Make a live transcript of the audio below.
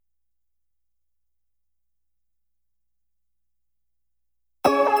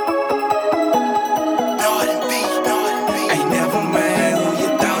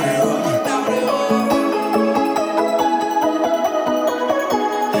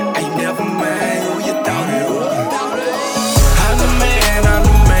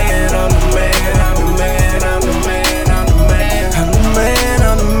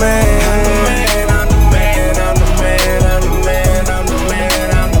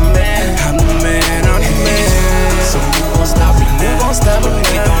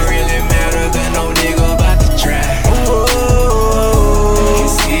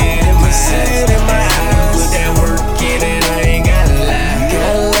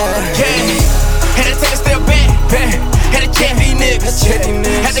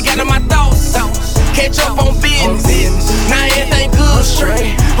niggas. Had to gather my thoughts, catch up on business. Now everything good,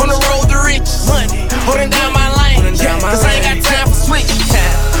 straight on the road to riches. Holding down my lane, cause I ain't got time for switch.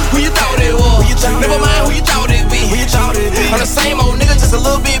 Who you thought it was? Never mind who you thought it be. I'm the same old nigga, just a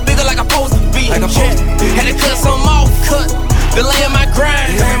little bit bigger like I'm supposed to be. Had to cut some off, delaying my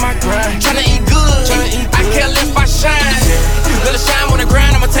grind. Tryna eat good, I care less if I shine. Let it shine on the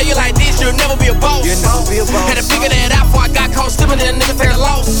grind, I'ma tell you like this, you'll never be a boss. Had to figure that out before I got caught slipping, then niggas take a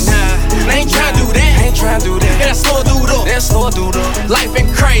loss. I ain't tryna do that. Yeah, that's slow dude up. Life been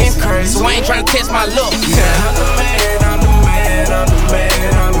crazy, so I ain't tryna test my luck. I'm the man, I'm the man, I'm the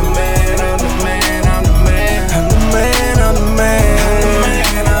man, I'm the man, I'm the man, I'm the man, I'm the man, I'm the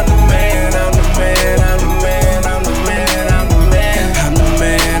man, I'm the man, I'm the man, I'm the man, I'm the man, I'm the man, I'm the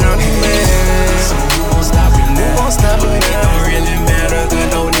man, I'm the man. So who gon' stop me now? Who gon' stop me now? It don't really matter, cause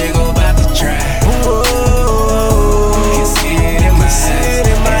no nigga about to try. Can see it in my eyes.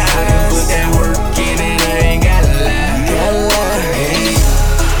 I can put that work in and I ain't gotta lie.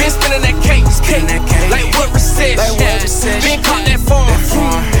 Been spinning that cake, like what recession. Been caught that form,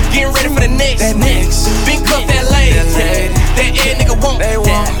 getting ready for the next. Been cuffed that lady, that air nigga won't.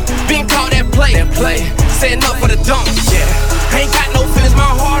 Been caught that play, setting up for the dunk. Ain't got no feelings, my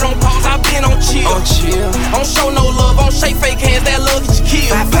heart on pause, I been on chill. Don't show no love, don't shake fake hands, that love get you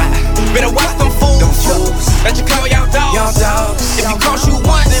killed. Better watch them fools, that you call y'all dogs. If you cross you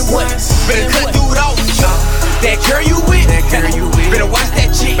once, better cut dude off. That girl you with, better watch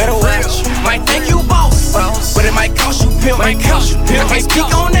that chick. Might think you boss, but it might cost you pimp. I can't speak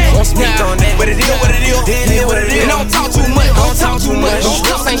on that, but it is what it is.